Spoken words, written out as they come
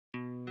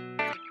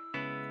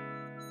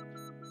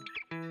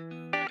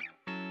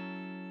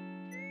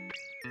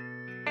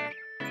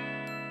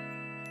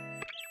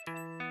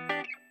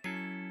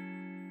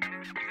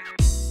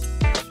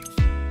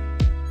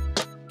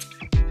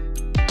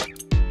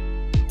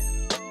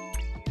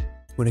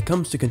When it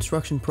comes to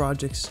construction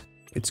projects,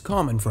 it's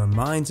common for our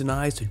minds and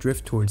eyes to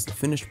drift towards the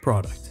finished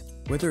product.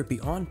 Whether it be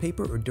on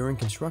paper or during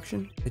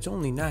construction, it's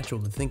only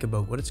natural to think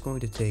about what it's going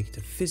to take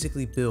to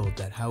physically build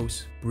that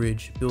house,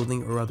 bridge,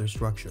 building, or other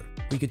structure.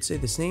 We could say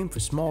the same for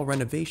small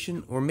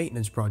renovation or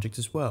maintenance projects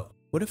as well.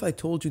 What if I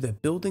told you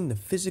that building the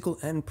physical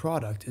end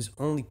product is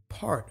only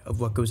part of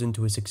what goes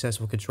into a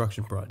successful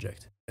construction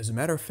project? As a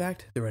matter of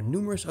fact, there are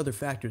numerous other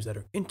factors that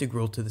are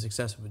integral to the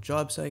success of a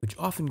job site which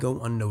often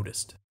go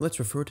unnoticed. Let's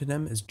refer to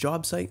them as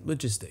job site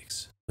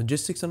logistics.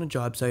 Logistics on a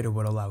job site are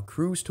what allow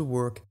crews to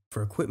work,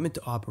 for equipment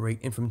to operate,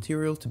 and for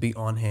material to be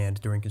on hand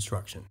during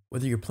construction.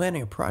 Whether you're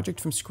planning a project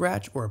from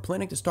scratch or are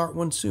planning to start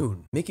one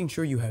soon, making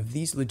sure you have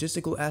these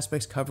logistical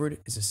aspects covered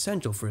is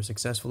essential for a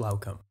successful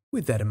outcome.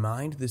 With that in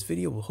mind, this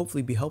video will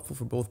hopefully be helpful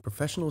for both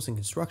professionals in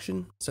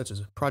construction, such as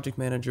a project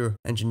manager,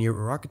 engineer,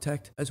 or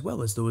architect, as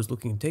well as those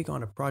looking to take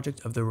on a project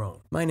of their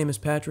own. My name is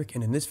Patrick,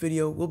 and in this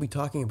video, we'll be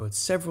talking about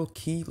several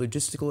key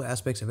logistical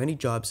aspects of any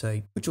job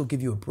site, which will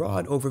give you a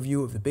broad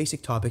overview of the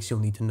basic topics you'll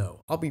need to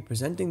know. I'll be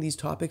presenting these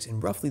topics in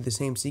roughly the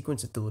same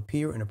sequence that they'll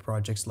appear in a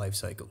project's life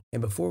cycle.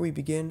 And before we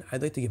begin,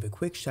 I'd like to give a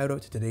quick shout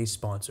out to today's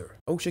sponsor,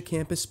 OSHA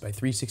Campus by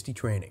 360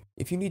 Training.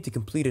 If you need to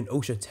complete an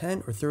OSHA 10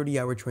 or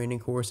 30-hour training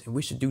course and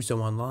wish to do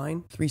so online,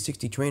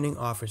 360 Training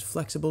offers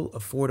flexible,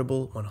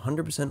 affordable,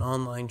 100%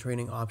 online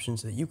training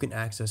options that you can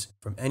access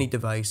from any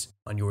device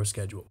on your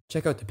schedule.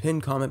 Check out the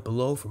pinned comment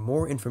below for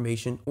more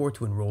information or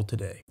to enroll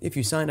today. If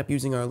you sign up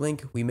using our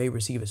link, we may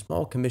receive a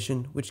small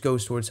commission which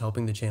goes towards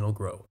helping the channel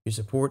grow. Your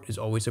support is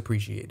always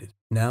appreciated.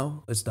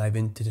 Now, let's dive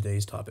into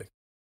today's topic.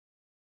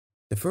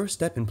 The first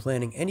step in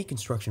planning any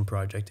construction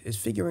project is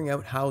figuring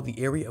out how the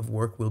area of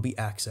work will be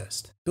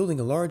accessed. Building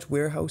a large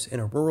warehouse in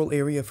a rural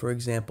area, for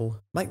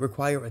example, might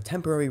require a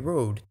temporary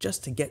road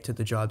just to get to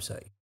the job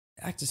site.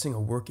 Accessing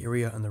a work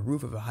area on the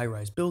roof of a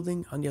high-rise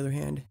building, on the other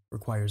hand,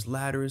 requires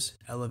ladders,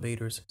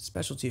 elevators,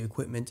 specialty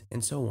equipment,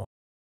 and so on.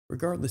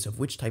 Regardless of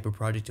which type of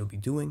project you'll be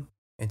doing,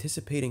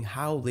 anticipating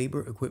how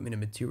labor, equipment, and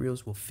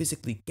materials will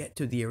physically get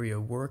to the area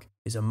of work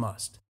is a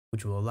must,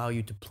 which will allow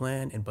you to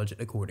plan and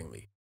budget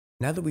accordingly.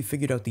 Now that we've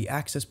figured out the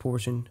access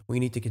portion, we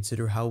need to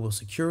consider how we'll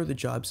secure the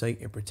job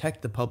site and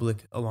protect the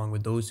public along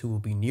with those who will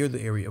be near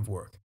the area of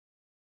work.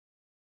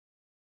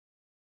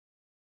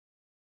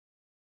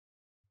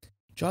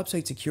 Job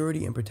site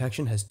security and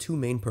protection has two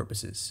main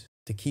purposes: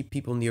 to keep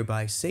people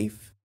nearby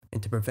safe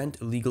and to prevent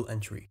illegal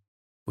entry,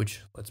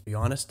 which, let's be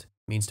honest,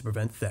 means to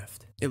prevent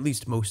theft, at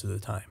least most of the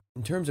time.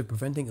 In terms of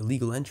preventing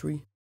illegal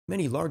entry,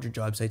 many larger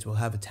job sites will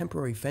have a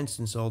temporary fence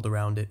installed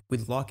around it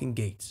with locking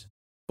gates,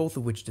 both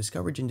of which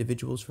discourage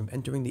individuals from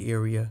entering the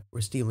area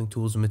or stealing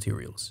tools and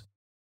materials.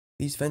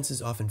 These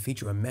fences often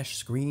feature a mesh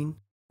screen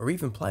or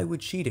even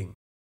plywood sheeting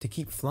to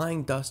keep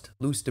flying dust,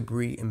 loose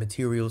debris, and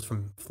materials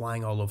from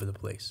flying all over the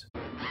place.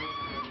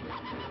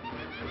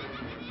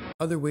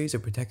 Other ways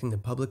of protecting the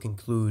public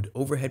include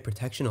overhead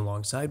protection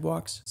along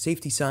sidewalks,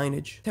 safety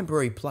signage,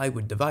 temporary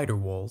plywood divider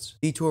walls,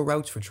 detour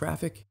routes for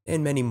traffic,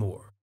 and many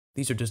more.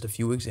 These are just a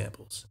few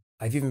examples.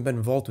 I've even been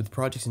involved with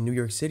projects in New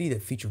York City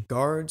that feature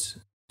guards,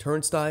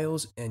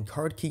 turnstiles, and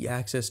card key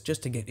access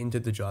just to get into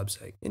the job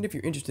site. And if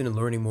you're interested in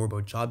learning more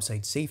about job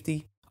site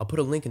safety, I'll put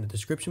a link in the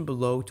description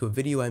below to a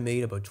video I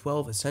made about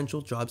 12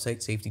 essential job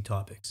site safety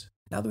topics.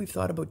 Now that we've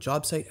thought about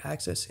job site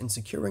access and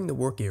securing the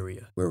work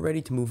area, we're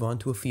ready to move on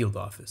to a field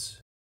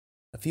office.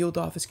 A field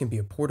office can be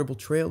a portable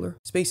trailer,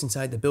 space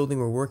inside the building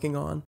we're working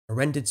on, a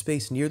rented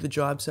space near the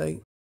job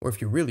site, or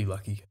if you're really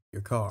lucky,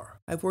 your car.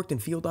 I've worked in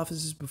field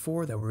offices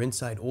before that were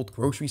inside old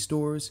grocery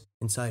stores,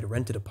 inside a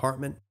rented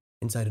apartment,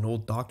 inside an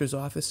old doctor's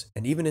office,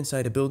 and even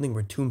inside a building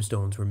where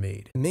tombstones were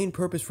made. The main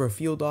purpose for a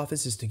field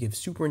office is to give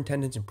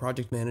superintendents and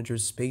project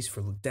managers space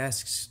for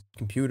desks,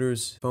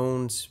 computers,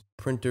 phones,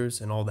 printers,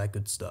 and all that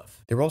good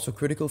stuff. They're also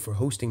critical for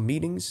hosting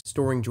meetings,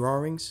 storing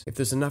drawings, if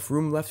there's enough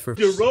room left for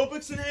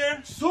aerobics in here.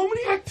 So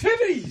many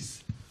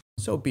activities!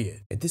 So be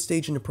it. At this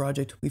stage in the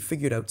project, we've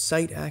figured out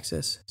site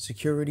access,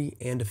 security,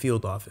 and a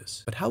field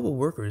office. But how will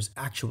workers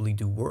actually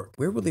do work?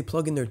 Where will they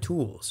plug in their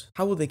tools?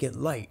 How will they get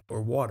light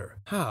or water?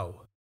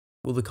 How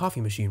will the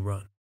coffee machine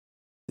run?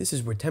 This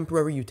is where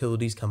temporary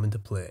utilities come into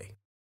play.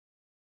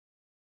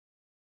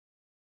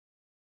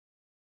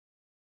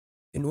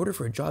 In order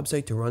for a job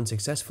site to run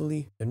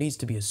successfully, there needs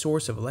to be a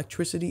source of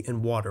electricity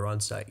and water on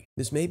site.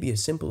 This may be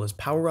as simple as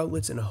power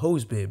outlets and a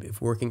hose bib if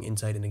working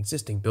inside an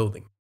existing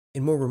building.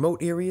 In more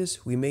remote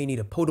areas, we may need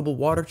a potable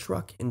water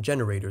truck and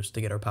generators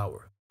to get our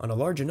power. On a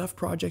large enough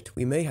project,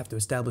 we may have to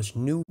establish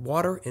new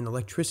water and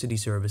electricity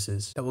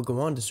services that will go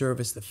on to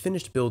service the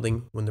finished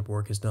building when the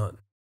work is done.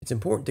 It's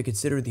important to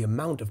consider the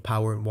amount of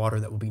power and water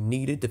that will be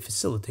needed to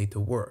facilitate the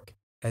work,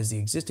 as the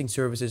existing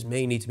services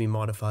may need to be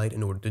modified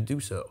in order to do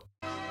so.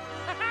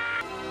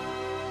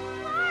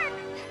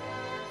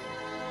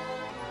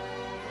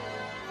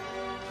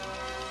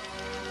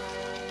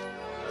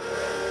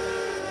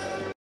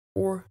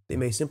 Or they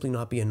may simply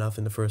not be enough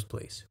in the first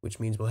place, which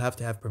means we'll have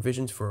to have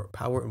provisions for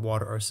power and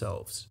water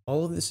ourselves.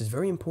 All of this is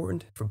very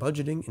important for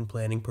budgeting and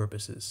planning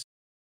purposes.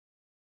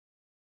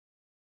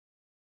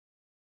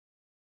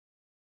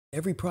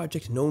 Every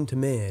project known to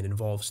man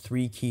involves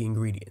 3 key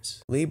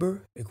ingredients: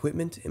 labor,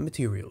 equipment, and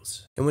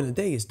materials. And when the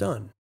day is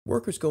done,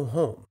 workers go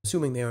home,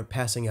 assuming they aren't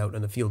passing out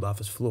on the field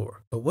office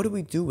floor. But what do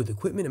we do with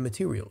equipment and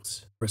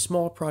materials? For a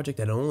small project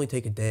that'll only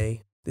take a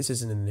day, this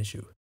isn't an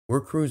issue.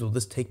 Work crews will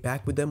just take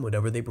back with them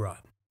whatever they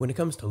brought. When it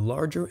comes to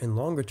larger and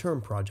longer term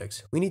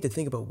projects, we need to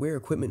think about where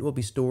equipment will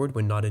be stored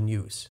when not in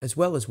use, as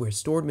well as where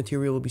stored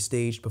material will be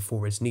staged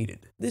before it's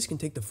needed. This can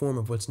take the form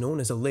of what's known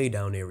as a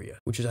laydown area,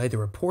 which is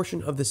either a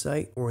portion of the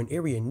site or an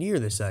area near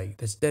the site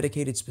that's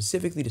dedicated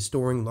specifically to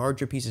storing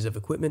larger pieces of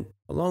equipment,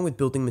 along with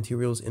building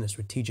materials in a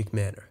strategic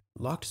manner.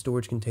 Locked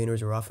storage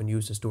containers are often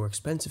used to store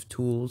expensive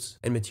tools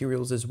and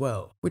materials as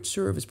well, which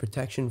serve as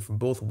protection from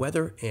both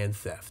weather and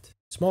theft.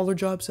 Smaller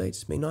job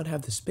sites may not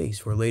have the space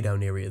for a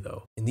laydown area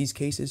though. In these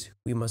cases,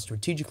 we must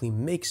strategically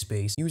make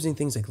space using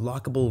things like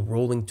lockable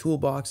rolling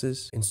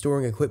toolboxes and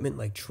storing equipment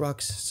like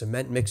trucks,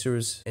 cement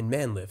mixers, and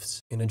man lifts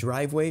in a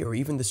driveway or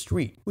even the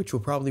street, which will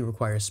probably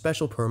require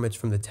special permits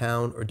from the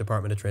town or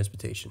Department of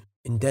Transportation.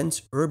 In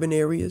dense urban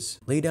areas,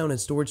 laydown and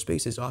storage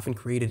space is often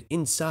created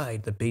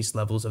inside the base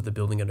levels of the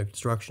building under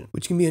construction,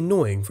 which can be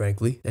annoying,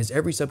 frankly, as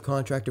every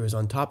subcontractor is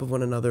on top of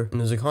one another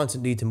and there's a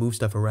constant need to move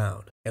stuff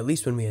around. At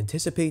least when we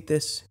anticipate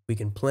this, we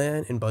can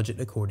plan and budget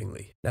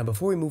accordingly. Now,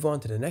 before we move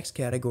on to the next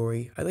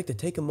category, I'd like to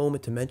take a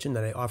moment to mention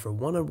that I offer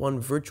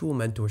one-on-one virtual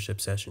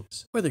mentorship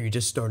sessions. Whether you're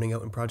just starting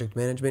out in project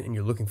management and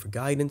you're looking for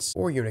guidance,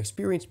 or you're an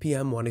experienced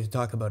PM wanting to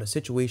talk about a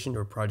situation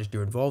or project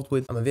you're involved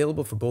with, I'm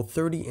available for both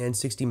 30 and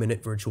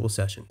 60-minute virtual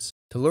sessions.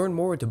 To learn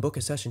more or to book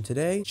a session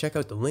today, check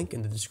out the link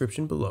in the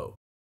description below.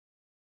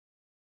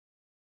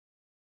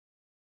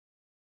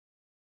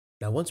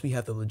 Now, once we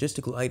have the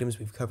logistical items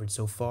we've covered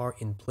so far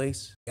in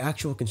place, the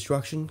actual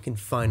construction can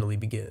finally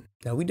begin.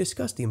 Now, we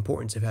discussed the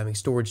importance of having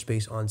storage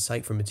space on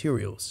site for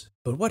materials,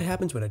 but what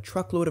happens when a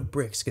truckload of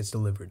bricks gets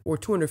delivered, or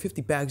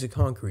 250 bags of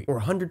concrete, or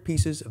 100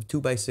 pieces of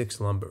 2x6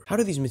 lumber? How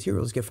do these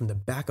materials get from the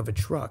back of a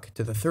truck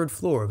to the 3rd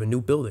floor of a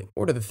new building,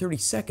 or to the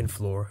 32nd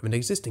floor of an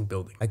existing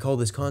building? I call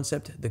this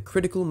concept the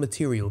critical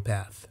material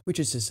path, which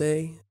is to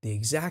say, the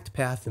exact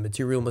path the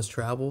material must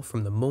travel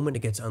from the moment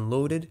it gets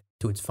unloaded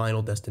to its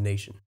final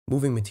destination.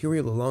 Moving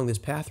material along this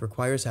path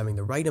requires having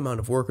the right amount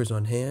of workers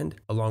on hand,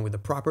 along with the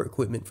proper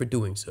equipment for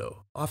doing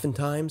so.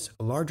 Oftentimes,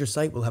 a larger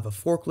site will have a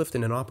forklift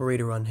and an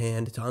operator on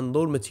hand to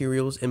unload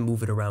materials and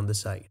move it around the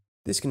site.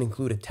 This can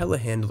include a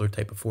telehandler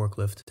type of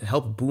forklift to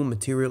help boom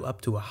material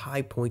up to a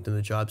high point on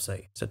the job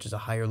site, such as a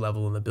higher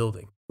level in the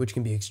building, which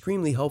can be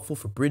extremely helpful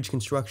for bridge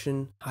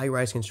construction,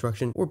 high-rise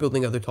construction, or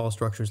building other tall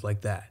structures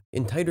like that.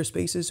 In tighter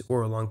spaces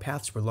or along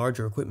paths where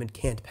larger equipment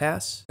can't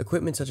pass,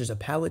 equipment such as a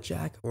pallet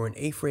jack or an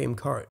A-frame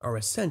cart are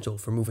essential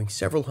for moving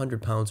several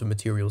hundred pounds of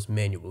materials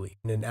manually.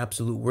 In an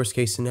absolute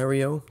worst-case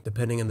scenario,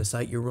 depending on the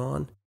site you're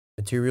on,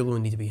 material will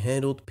need to be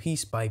handled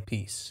piece by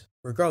piece.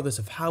 Regardless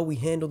of how we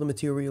handle the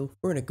material,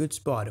 we're in a good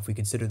spot if we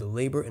consider the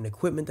labor and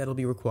equipment that'll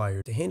be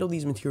required to handle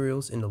these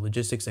materials and the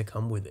logistics that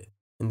come with it.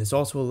 And this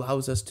also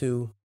allows us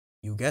to,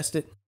 you guessed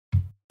it,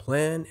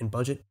 plan and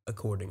budget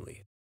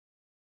accordingly.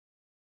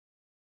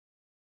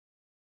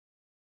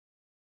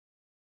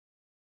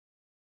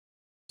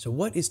 So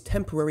what is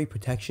temporary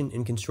protection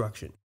in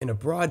construction? In a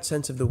broad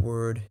sense of the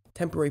word,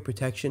 temporary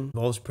protection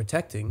involves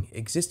protecting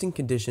existing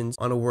conditions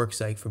on a work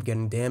site from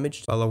getting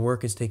damaged while our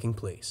work is taking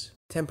place.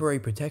 Temporary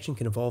protection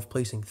can involve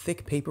placing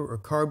thick paper or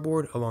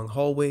cardboard along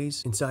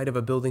hallways inside of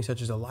a building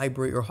such as a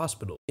library or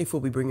hospital, if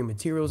we'll be bringing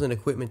materials and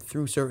equipment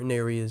through certain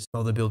areas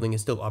while the building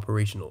is still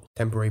operational.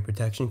 Temporary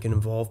protection can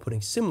involve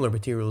putting similar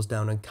materials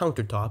down on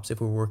countertops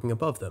if we're working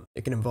above them.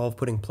 It can involve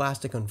putting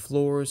plastic on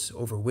floors,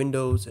 over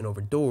windows, and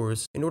over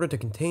doors in order to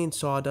contain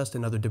sawdust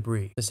and other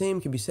debris. The same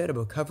can be said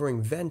about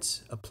covering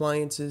vents,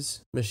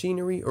 appliances,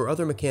 machinery, or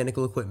other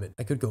mechanical equipment.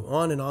 I could go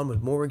on and on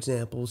with more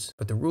examples,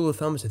 but the rule of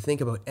thumb is to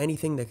think about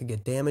anything that could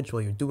get damaged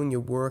while you're doing your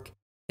work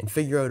and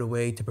figure out a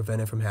way to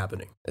prevent it from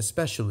happening,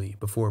 especially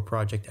before a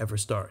project ever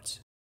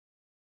starts.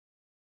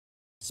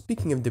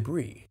 Speaking of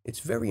debris, it's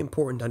very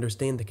important to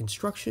understand that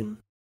construction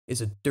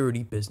is a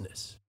dirty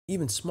business.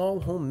 Even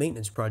small home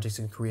maintenance projects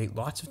can create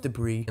lots of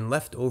debris and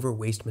leftover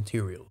waste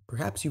material.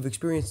 Perhaps you've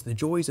experienced the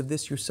joys of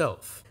this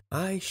yourself.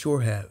 I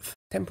sure have.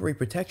 Temporary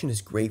protection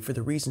is great for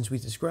the reasons we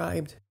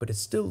described, but it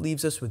still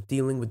leaves us with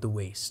dealing with the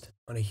waste.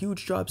 On a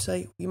huge job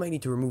site, we might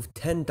need to remove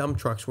 10 dump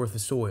trucks worth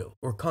of soil,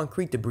 or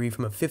concrete debris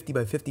from a 50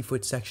 by 50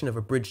 foot section of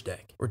a bridge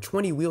deck, or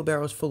 20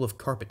 wheelbarrows full of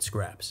carpet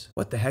scraps.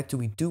 What the heck do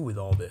we do with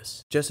all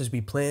this? Just as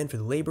we plan for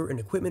the labor and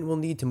equipment we'll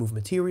need to move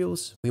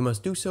materials, we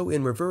must do so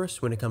in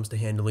reverse when it comes to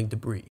handling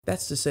debris.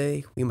 That's to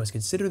say, we must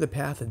consider the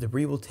path that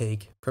debris will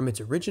take from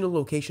its original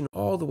location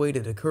all the way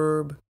to the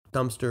curb,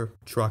 dumpster,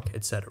 truck,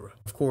 etc.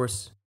 Of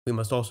course, we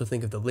must also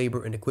think of the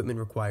labor and equipment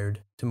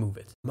required to move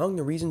it. Among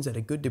the reasons that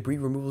a good debris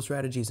removal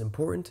strategy is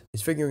important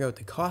is figuring out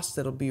the costs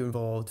that'll be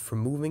involved for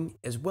moving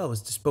as well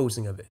as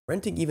disposing of it.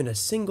 Renting even a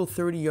single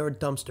 30-yard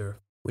dumpster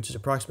which is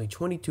approximately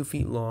 22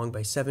 feet long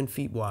by 7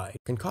 feet wide,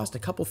 can cost a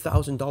couple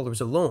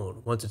 $1,000s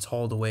alone once it's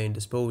hauled away and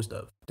disposed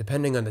of,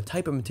 depending on the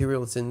type of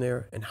material that's in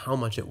there and how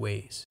much it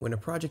weighs. When a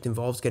project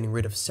involves getting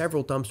rid of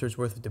several dumpsters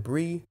worth of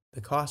debris,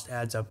 the cost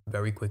adds up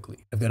very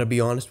quickly. I've got to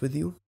be honest with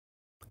you,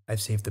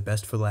 I've saved the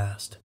best for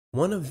last.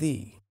 One of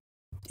the,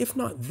 if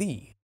not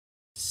the,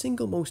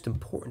 single most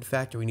important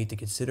factor we need to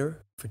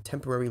consider for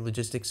temporary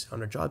logistics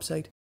on our job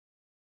site.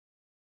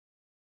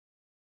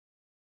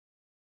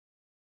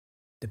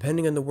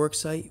 Depending on the work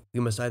site, we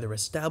must either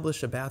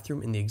establish a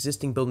bathroom in the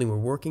existing building we're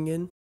working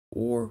in,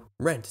 or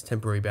rent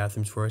temporary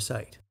bathrooms for our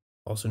site,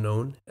 also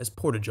known as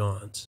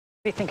porta-johns.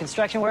 You think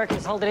construction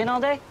workers hold it in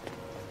all day?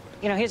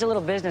 You know, here's a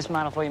little business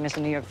model for you,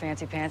 Mr. New York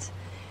Fancy Pants.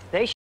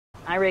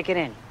 I rake it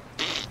in.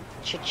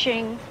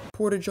 Cha-ching.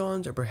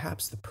 Porta-johns are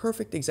perhaps the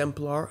perfect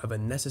exemplar of a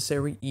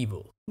necessary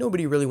evil.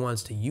 Nobody really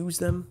wants to use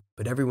them,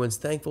 but everyone's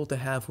thankful to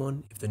have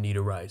one if the need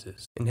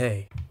arises. And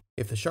hey,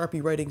 if the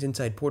Sharpie writings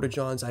inside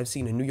porta-johns I've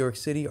seen in New York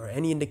City are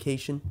any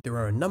indication, there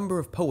are a number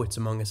of poets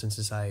among us in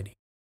society,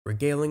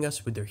 regaling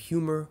us with their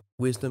humor,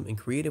 wisdom, and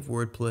creative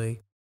wordplay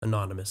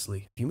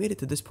anonymously. If you made it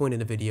to this point in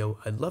the video,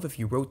 I'd love if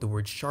you wrote the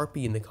word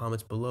Sharpie in the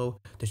comments below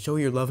to show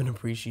your love and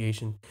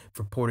appreciation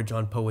for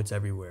porta-john poets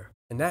everywhere.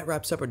 And that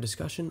wraps up our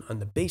discussion on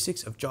the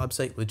basics of job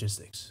site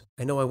logistics.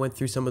 I know I went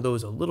through some of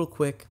those a little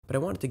quick, but I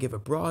wanted to give a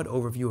broad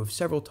overview of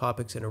several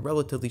topics in a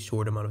relatively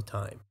short amount of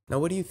time. Now,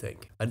 what do you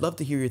think? I'd love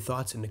to hear your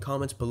thoughts in the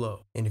comments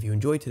below. And if you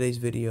enjoyed today's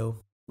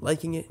video,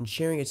 liking it and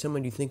sharing it with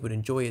someone you think would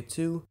enjoy it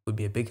too would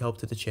be a big help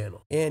to the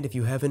channel. And if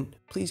you haven't,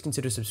 please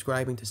consider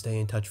subscribing to stay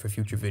in touch for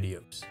future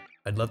videos.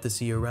 I'd love to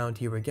see you around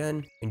here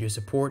again, and your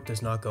support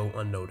does not go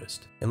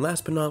unnoticed. And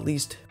last but not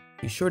least,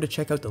 be sure to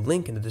check out the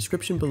link in the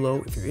description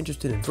below if you're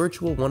interested in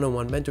virtual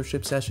one-on-one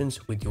mentorship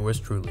sessions with yours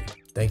truly.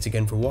 Thanks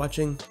again for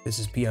watching. This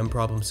is PM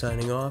Problem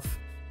signing off,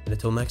 and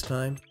until next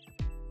time,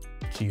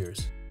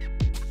 cheers.